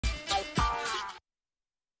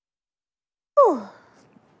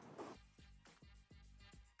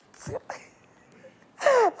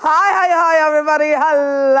everybody.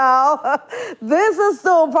 Hello. This is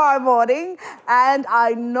still Prime Morning, and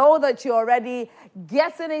I know that you're already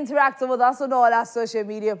getting interactive with us on all our social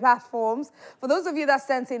media platforms. For those of you that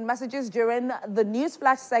sent in messages during the News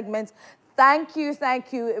Flash segment, thank you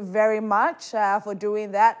very much for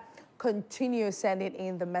doing that. Continue sending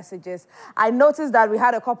in the messages. I noticed that we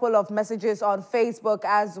had a couple of messages on Facebook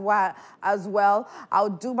as well. I'll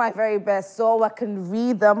do my very best so I can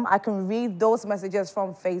read them. I can read those messages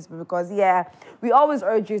from Facebook because, yeah, we always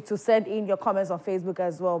urge you to send in your comments on Facebook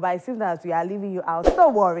as well. But it seems that we are leaving you out.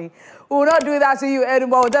 Don't worry. We will not do that to you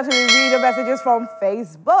anymore. We'll definitely read the messages from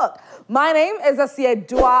Facebook. My name is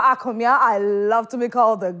Dua Akomia. I love to be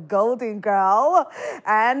called the Golden Girl.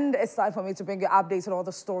 And it's time for me to bring you updates on all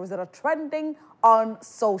the stories that are trending on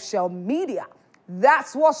social media.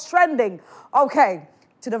 That's what's trending. Okay,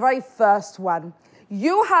 to the very first one.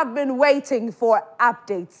 You have been waiting for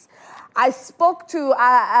updates. I spoke to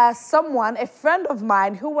someone, a friend of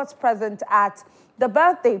mine, who was present at the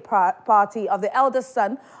birthday party of the eldest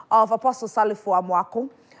son of Apostle Salifu Amwako,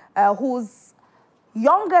 whose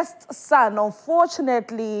youngest son,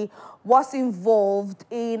 unfortunately, was involved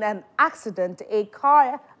in an accident, a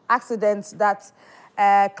car accident that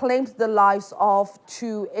claimed the lives of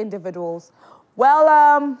 2 individuals.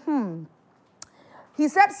 Well, he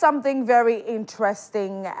said something very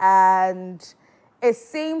interesting, and it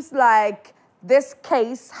seems like this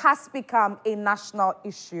case has become a national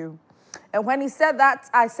issue. And when he said that,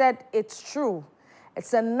 I said, it's true.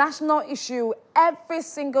 It's a national issue. Every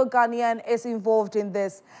single Ghanaian is involved in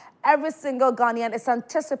this. Every single Ghanaian is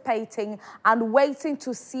anticipating and waiting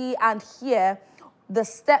to see and hear the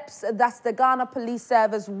steps that the Ghana Police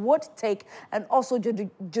Service would take, and also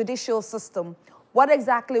judicial system. What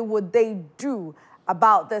exactly would they do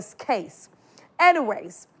about this case?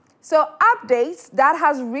 Anyways, so updates that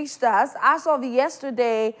has reached us as of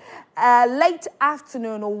yesterday, late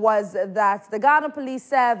afternoon, was that the Ghana Police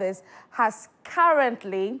Service has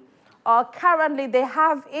currently they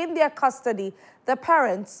have in their custody the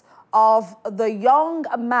parents of the young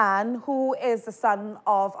man who is the son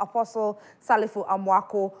of Apostle Salifu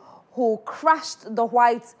Amwako, who crashed the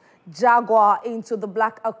white Jaguar into the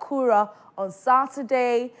black Acura on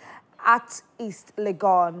Saturday at East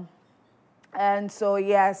Legon. And so,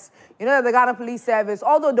 yes, you know that the Ghana Police Service,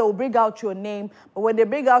 although they will bring out your name, but when they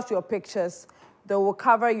bring out your pictures, they will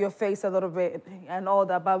cover your face a little bit and all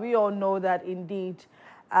that. But we all know that, indeed,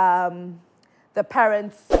 the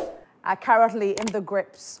parents are currently in the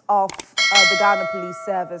grips of the Ghana Police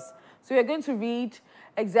Service. So we're going to read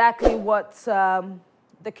exactly what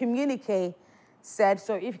the communique said.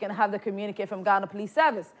 So if you can have the communique from Ghana Police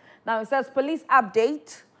Service. Now it says, police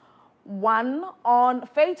update 1 on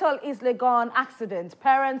fatal East Legon accident.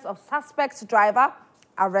 Parents of suspect driver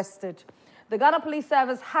arrested. The Ghana Police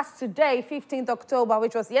Service has today, 15th October,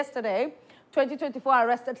 which was yesterday, 2024,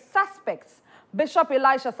 arrested suspects Bishop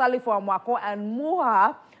Elisha Salifu Amwako and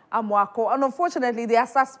Muha Amwako, and unfortunately, they are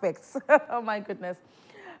suspects. Oh, my goodness.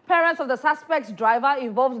 Parents of the suspect's driver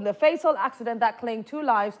involved in the fatal accident that claimed 2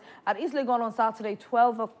 lives at East Legon on Saturday,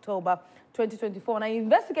 12 October 2024. Now,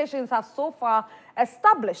 investigations have so far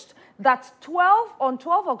established that on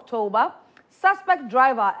 12 October, suspect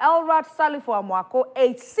driver Elrad Salifu Amwako,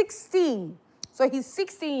 age 16, so he's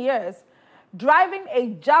 16 years, driving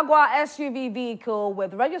a Jaguar SUV vehicle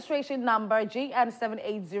with registration number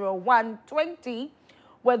GN780120,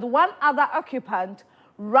 with 1 other occupant,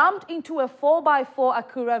 rammed into a 4x4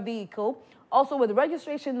 Acura vehicle, also with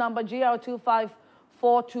registration number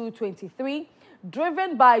GR254223,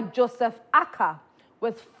 driven by Joseph Aka,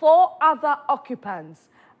 with 4 other occupants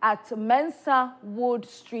at Mensa Wood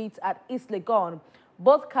Street at East Legon.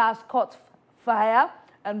 Both cars caught fire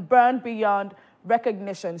and burned beyond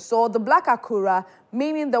recognition. So the black Acura,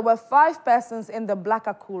 meaning there were 5 persons in the black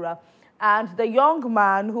Acura, and the young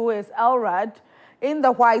man who is Elrad in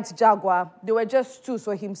the white Jaguar, there were just 2,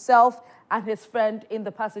 so himself and his friend in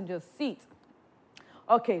the passenger seat.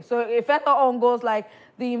 Okay, so if further on goes, like,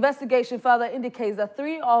 the investigation further indicates that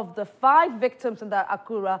 3 of the 5 victims in the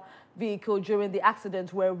Acura vehicle during the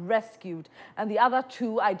accident were rescued, and the other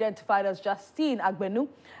 2, identified as Justine Agbenu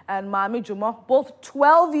and Mami Jumo, both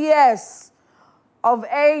 12 years of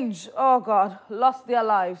age, oh God, lost their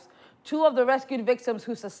lives. 2 of the rescued victims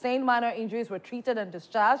who sustained minor injuries were treated and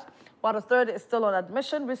discharged, while the 3rd is still on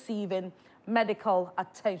admission, receiving medical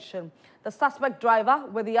attention. The suspect driver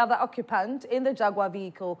with the other occupant in the Jaguar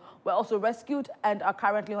vehicle were also rescued and are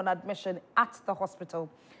currently on admission at the hospital.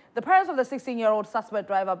 The parents of the 16-year-old suspect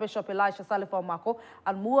driver, Bishop Elisha Salifo Mako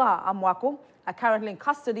and Mua Amwako, are currently in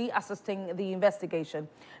custody assisting the investigation.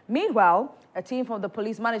 Meanwhile, a team from the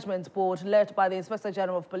Police Management Board, led by the Inspector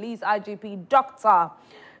General of Police, IGP Dr.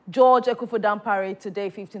 George Ekufu-Dampare, today,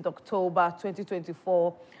 15th October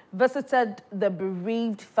 2024, visited the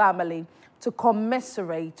bereaved family to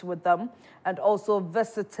commiserate with them and also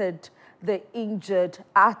visited the injured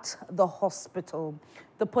at the hospital.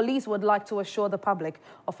 The police would like to assure the public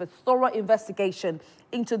of a thorough investigation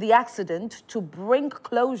into the accident to bring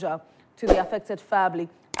closure to the affected family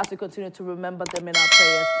as we continue to remember them in our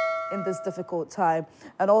prayers in this difficult time.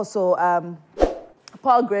 And also,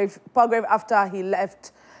 Palgrave, after he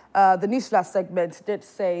left the Newsflash segment, did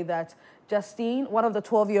say that Justine, one of the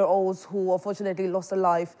 12-year-olds who unfortunately lost her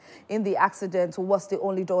life in the accident, was the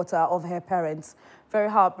only daughter of her parents. Very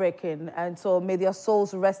heartbreaking. And so may their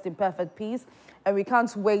souls rest in perfect peace. And we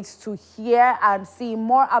can't wait to hear and see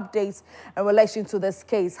more updates in relation to this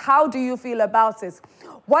case. How do you feel about it?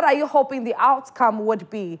 What are you hoping the outcome would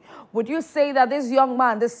be? Would you say that this young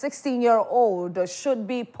man, this 16-year-old, should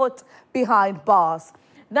be put behind bars?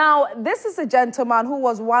 Now, this is a gentleman who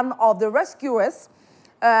was one of the rescuers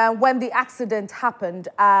when the accident happened,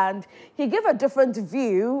 and he gave a different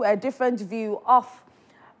view of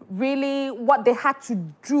really what they had to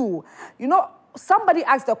do. You know, somebody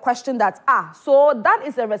asked the question that, so that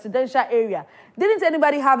is a residential area. Didn't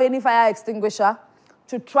anybody have any fire extinguisher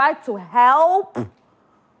to try to help?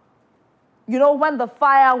 You know, when the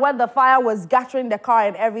fire was gathering the car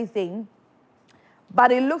and everything.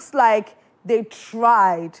 But it looks like they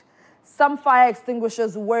tried. Some fire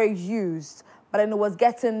extinguishers were used, but then it was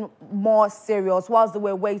getting more serious whilst they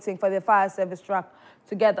were waiting for the fire service truck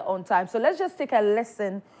to get there on time. So let's just take a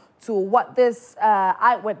listen to what this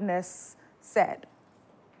eyewitness said.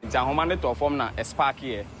 It's a home to form na a spark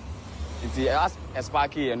here. It's a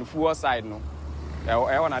spark here and full side no.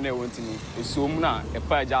 I want to know it's so na a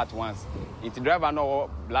purge at once. It's driver no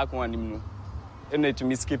black one no. And it to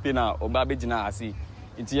me skipping now or baby jina see.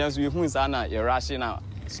 It's yes we who sana a rushing now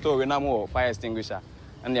store when I'm more fire extinguisher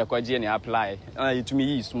and the quadrian apply. And to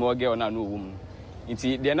me small girl na no woman. It's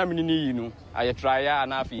the enemy you know. I try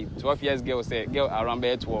and a 12 years girl say girl around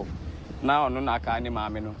by 12. Now no na ka ni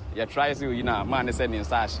maame no ye try say you na man say ni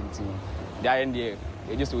sash nti dia end e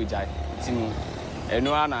just we jai nti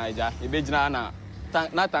eno ana eja e be gina na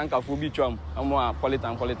tanka fo bi twam amo a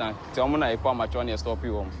politan ti omo na e kwa macho na stop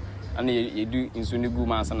you ana ye du insu ni gu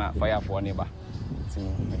man na fire for ne ba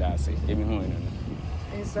nti da say e mi hu no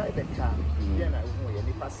inside the car yeah na hu ye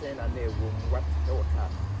ni pasen na na ewo what the car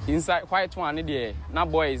inside white one there na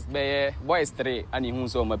boys 3 and hu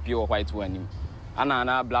so ma pure white one nim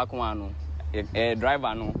ana black one no a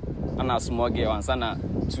driver no ana small girl and sana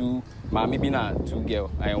 2 maybe na 2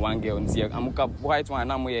 girl and 1 girl nti amuka white one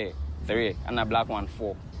na mo ye 3 ana black one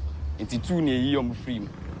 4 nti 2 na yi om free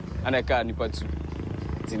ana ka nipa 2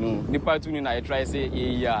 nti no nipa 2 ni na I try say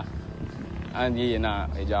ye ya and ye na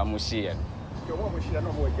eja mo share yo mo share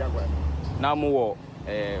no mo jagwa na mo wo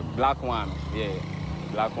black one yeah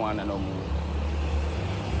black one and no mo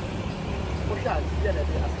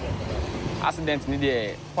accident need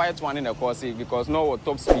a quiet one in the course because no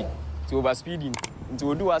top speed to over speeding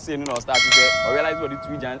to do us in no start to say or realize what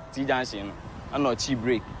the T junction and not cheap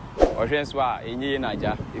break or hence why in ye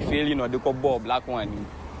naja a failing or the ball black one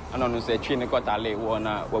and on say train got a late one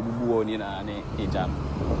wabubu in a jam.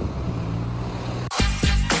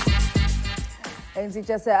 And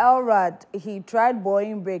teacher said, Elrod, he tried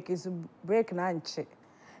boring brake, is brake nanche.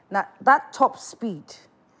 Now that top speed,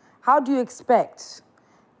 how do you expect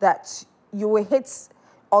that you will hit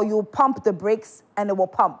or you pump the brakes and it will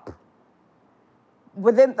pump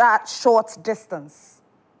within that short distance?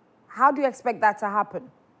 How do you expect that to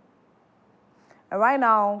happen? And right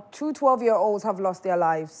now, 2 12-year-olds have lost their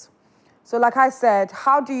lives. So like I said,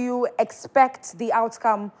 how do you expect the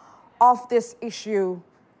outcome of this issue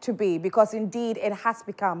to be? Because indeed, it has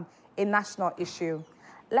become a national issue.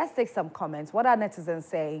 Let's take some comments. What are netizens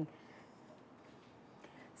saying?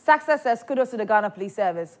 Success says, kudos to the Ghana Police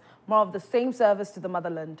Service. More of the same service to the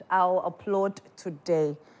motherland. I'll applaud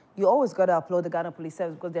today. You always got to applaud the Ghana Police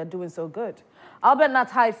Service because they're doing so good. Albert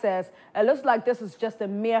Natai says, it looks like this is just a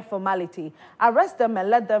mere formality. Arrest them and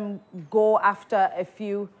let them go after a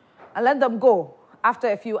few,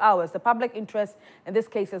 hours. The public interest in this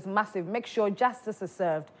case is massive. Make sure justice is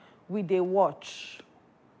served. We they watch.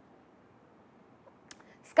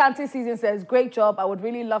 Scanty Season says, great job. I would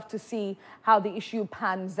really love to see how the issue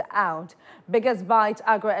pans out. Biggest Bite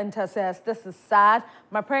Agra Enter says, this is sad.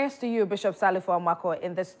 My prayers to you, Bishop Salifo Amako,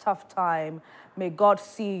 in this tough time. May God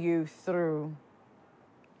see you through.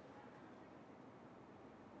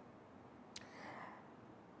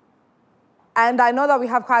 And I know that we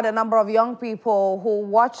have quite a number of young people who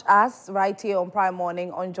watch us right here on Prime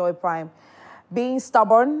Morning on Joy Prime. Being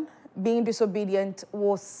stubborn, being disobedient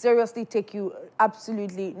will seriously take you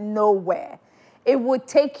absolutely nowhere. It would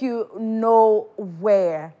take you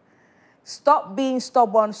nowhere. Stop being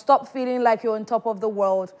stubborn. Stop feeling like you're on top of the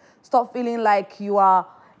world. Stop feeling like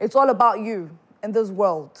it's all about you in this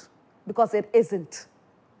world, because it isn't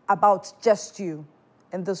about just you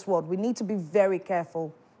in this world. We need to be very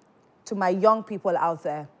careful. To my young people out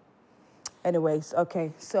there. Anyways,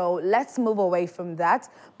 okay, so let's move away from that.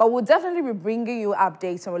 But we'll definitely be bringing you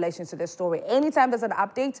updates in relation to this story. Anytime there's an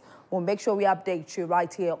update, we'll make sure we update you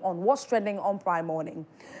right here on what's trending on Prime Morning.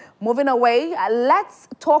 Moving away, let's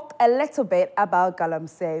talk a little bit about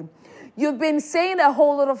Galamsey. You've been saying a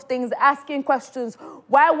whole lot of things, asking questions.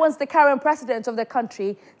 Why won't the current president of the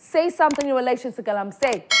country say something in relation to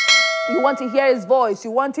Galamsey? You want to hear his voice. You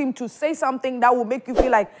want him to say something that will make you feel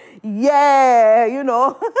like, yeah, you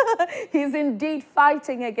know. He's indeed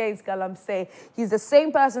fighting against Galamsey. He's the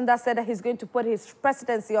same person that said that he's going to put his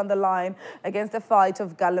presidency on the line against the fight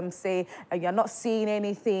of Galamsey. And you're not seeing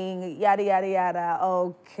anything, yada, yada, yada.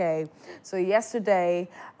 Okay. So yesterday,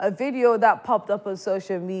 a video that popped up on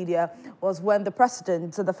social media was when the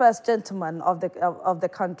president, so the first gentleman of the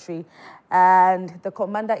country, and the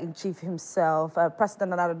commander-in-chief himself,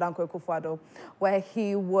 President Nana Addo, where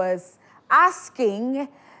he was asking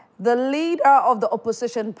the leader of the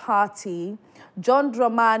opposition party, John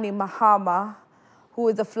Dramani Mahama, who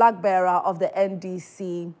is the flag bearer of the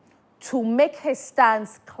NDC, to make his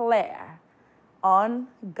stance clear on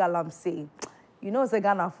Galamsey. You know, it's a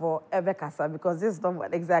Ghana for Ebekasa, because this is not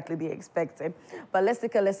what exactly they're expecting. But let's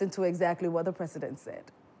take a listen to exactly what the president said.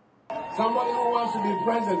 Somebody who wants to be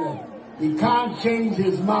president, he can't change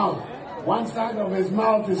his mouth. One side of his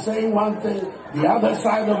mouth is saying one thing, the other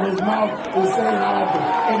side of his mouth is saying another thing.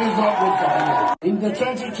 It is not good for him. In the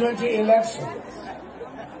 2020 election,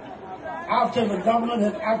 after the government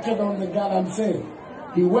had acted on the Galamsey,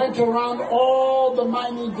 he went around all the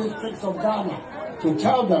mining districts of Ghana to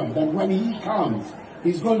tell them that when he comes,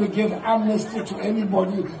 he's going to give amnesty to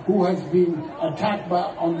anybody who has been attacked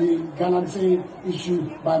on the Galamsey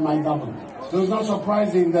issue by my government. So it's not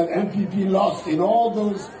surprising that MPP lost in all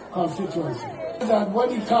those constituencies. That when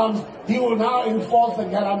he comes, he will now enforce the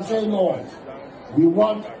Galamsey laws. We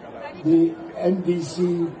want the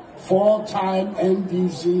NDC, four-time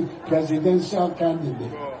NDC presidential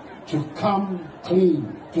candidate, to come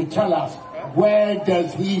clean, to tell us where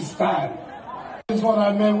does he stand. This is what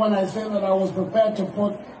I meant when I said that I was prepared to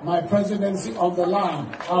put my presidency on the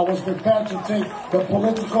line. I was prepared to take the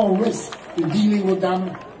political risk in dealing with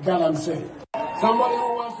them Galamsey. Somebody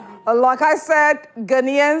who wants to be... Like I said,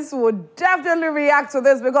 Ghanaians would definitely react to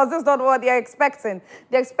this, because this is not what they're expecting.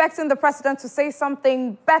 They're expecting the president to say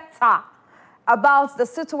something better about the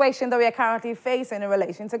situation that we are currently facing in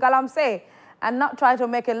relation to Galamsey, and not try to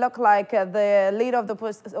make it look like the leader of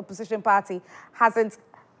the opposition party hasn't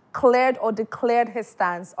cleared or declared his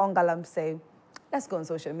stance on Galamsey. Let's go on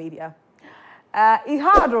social media.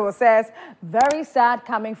 Ihadro says, very sad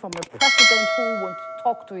coming from a president who won't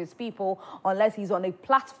talk to his people unless he's on a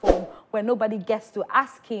platform where nobody gets to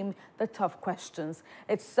ask him the tough questions.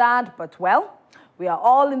 It's sad, but well, we are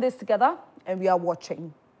all in this together and we are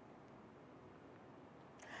watching.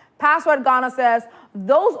 Password Ghana says,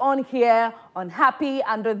 those on here unhappy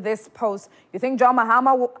under this post, you think John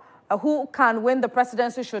Mahama who can win the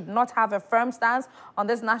presidency should not have a firm stance on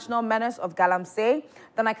this national menace of Galamsey?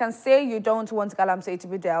 Then I can say you don't want Galamsey to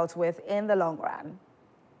be dealt with in the long run.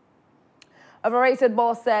 Overrated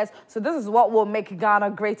Boss says, so this is what will make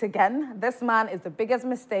Ghana great again. This man is the biggest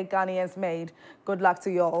mistake Ghanaians made. Good luck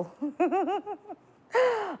to you all.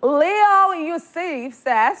 Leo Yusuf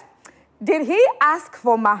says, did he ask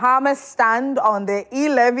for Mahama's stand on the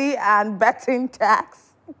e-levy and betting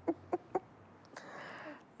tax?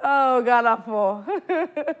 Oh, Ghana for.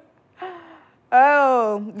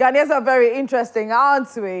 Oh, Ghanaians are very interesting,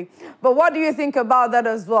 aren't we? But what do you think about that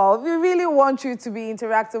as well? We really want you to be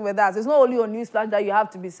interacting with us. It's not only on Newsflash that you have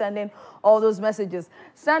to be sending all those messages.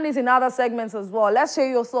 Send it in other segments as well. Let's share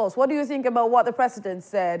your thoughts. What do you think about what the president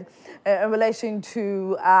said in relation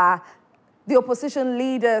to the opposition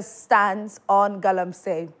leader's stance on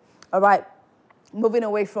Galamsey? All right, moving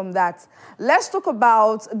away from that. Let's talk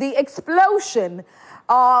about the explosion,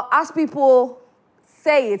 as people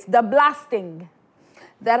say it, the blasting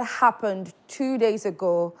that happened 2 days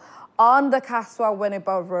ago on the Kaswa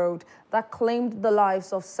Winneba Road that claimed the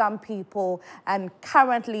lives of some people, and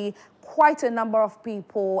currently quite a number of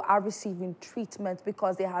people are receiving treatment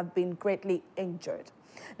because they have been greatly injured.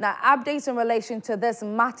 Now, updates in relation to this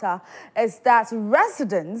matter is that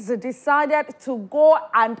residents decided to go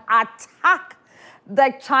and attack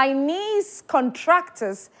the Chinese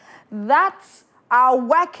contractors that are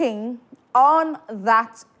working on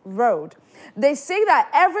that road. They say that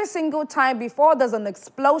every single time before there's an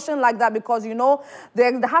explosion like that, because, you know,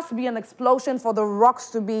 there has to be an explosion for the rocks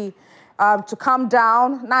to be to come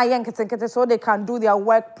down, so they can do their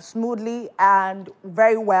work smoothly and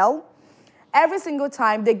very well. Every single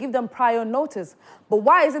time they give them prior notice. But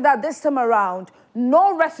why is it that this time around,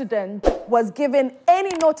 no resident was given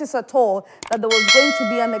any notice at all that there was going to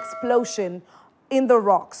be an explosion in the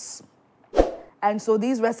rocks? And so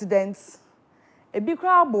these residents, a big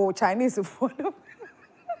crowd Chinese photo.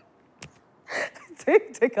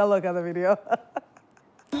 Take a look at the video.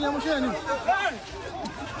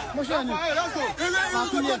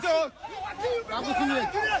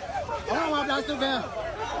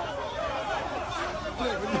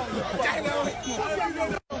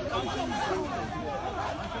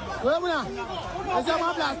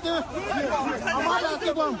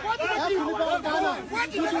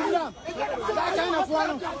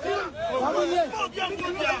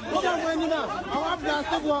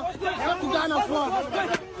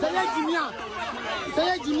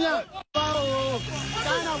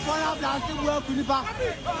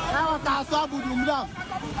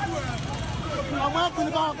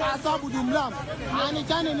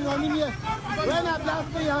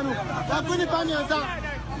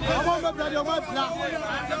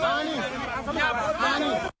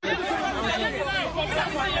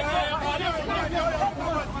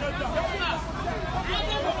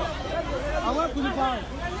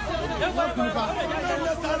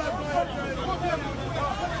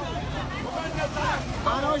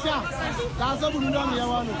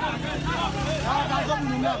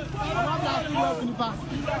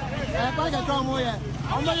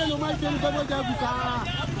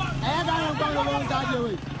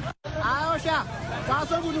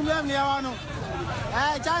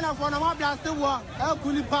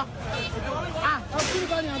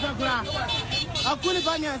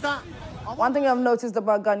 One thing I've noticed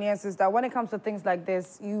about Ghanaians is that when it comes to things like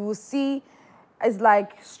this, you will see it's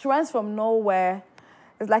like strength from nowhere.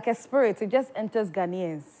 It's like a spirit. It just enters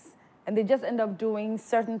Ghanaians. And they just end up doing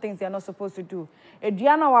certain things they are not supposed to do. It is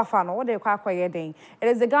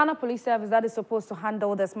the Ghana Police Service that is supposed to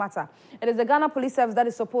handle this matter. It is the Ghana Police Service that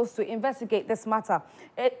is supposed to investigate this matter.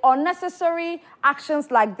 Unnecessary actions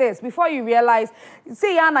like this, before you realize,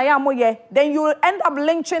 then you will end up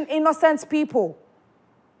lynching innocent people.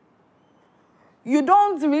 You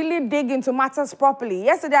don't really dig into matters properly.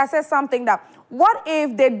 Yesterday, I said something that, what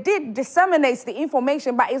if they did disseminate the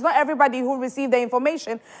information, but it's not everybody who received the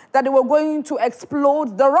information that they were going to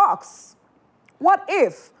explode the rocks? What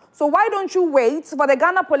if? So why don't you wait for the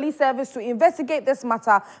Ghana Police Service to investigate this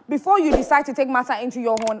matter before you decide to take matter into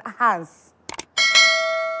your own hands?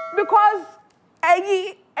 Because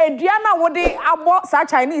Diana would about such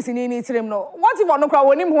Chinese in any time no. What if on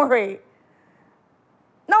the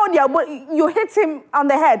now you hit him on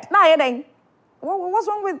the head. Now what's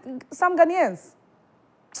wrong with some Ghanaians?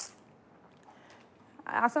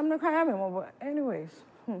 Anyways,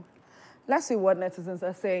 let's see what netizens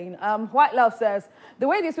are saying. White Love says, the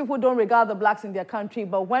way these people don't regard the blacks in their country,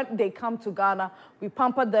 but when they come to Ghana, we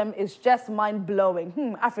pamper them, is just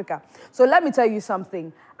mind-blowing. Africa. So let me tell you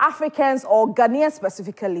something. Africans, or Ghanaians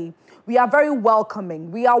specifically, we are very welcoming.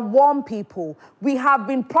 We are warm people. We have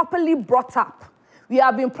been properly brought up. We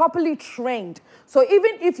have been properly trained. So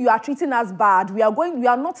even if you are treating us bad, we are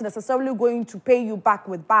not necessarily going to pay you back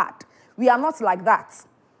with bad. We are not like that.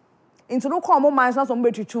 Into no common minds, not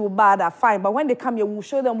somebody treat you bad, are fine. But when they come here, we'll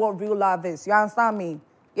show them what real love is. You understand me?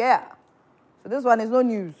 Yeah. So this one is no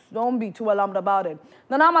news. Don't be too alarmed about it.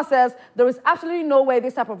 Nana says, there is absolutely no way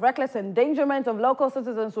this type of reckless endangerment of local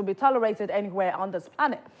citizens will be tolerated anywhere on this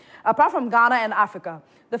planet, apart from Ghana and Africa.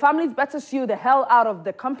 The families better sue the hell out of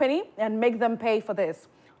the company and make them pay for this.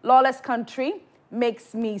 Lawless country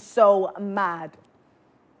makes me so mad.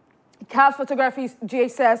 Cat Photography Jay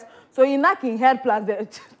says, so you're knocking head plus the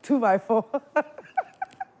 2x4.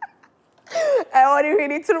 I want to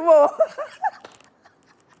read it to more.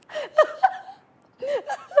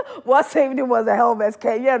 What saved him was a helmet.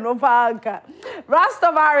 Kenya, no panka.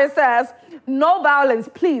 Rastafari says, no violence,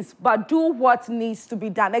 please, but do what needs to be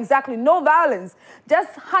done. Exactly, no violence.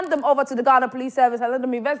 Just hand them over to the Ghana Police Service and let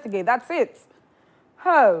them investigate. That's it.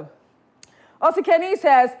 Oh. Also, Kenny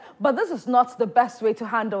says, but this is not the best way to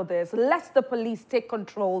handle this. Let the police take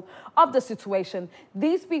control of the situation.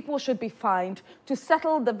 These people should be fined to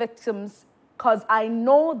settle the victims, because I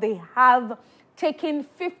know they have taken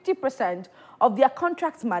 50% of their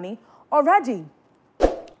contract money already.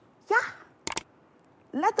 Yeah.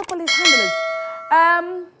 Let the police handle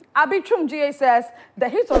it. Abitrum GA says the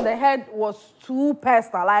hit on the head was too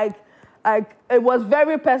personal. Like it was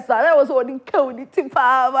very personal. That was what the community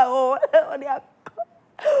power on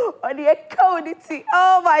the community.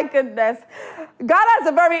 Oh my goodness. Ghana is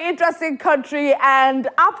a very interesting country, and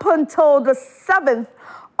up until the 7th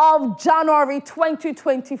of January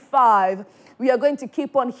 2025, we are going to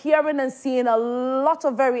keep on hearing and seeing a lot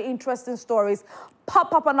of very interesting stories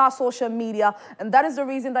pop up on our social media, and that is the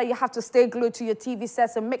reason that you have to stay glued to your TV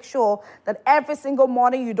sets and make sure that every single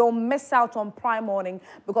morning you don't miss out on Prime Morning,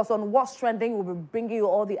 because on What's Trending, we'll be bringing you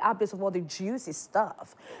all the updates of all the juicy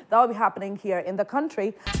stuff that will be happening here in the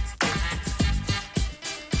country.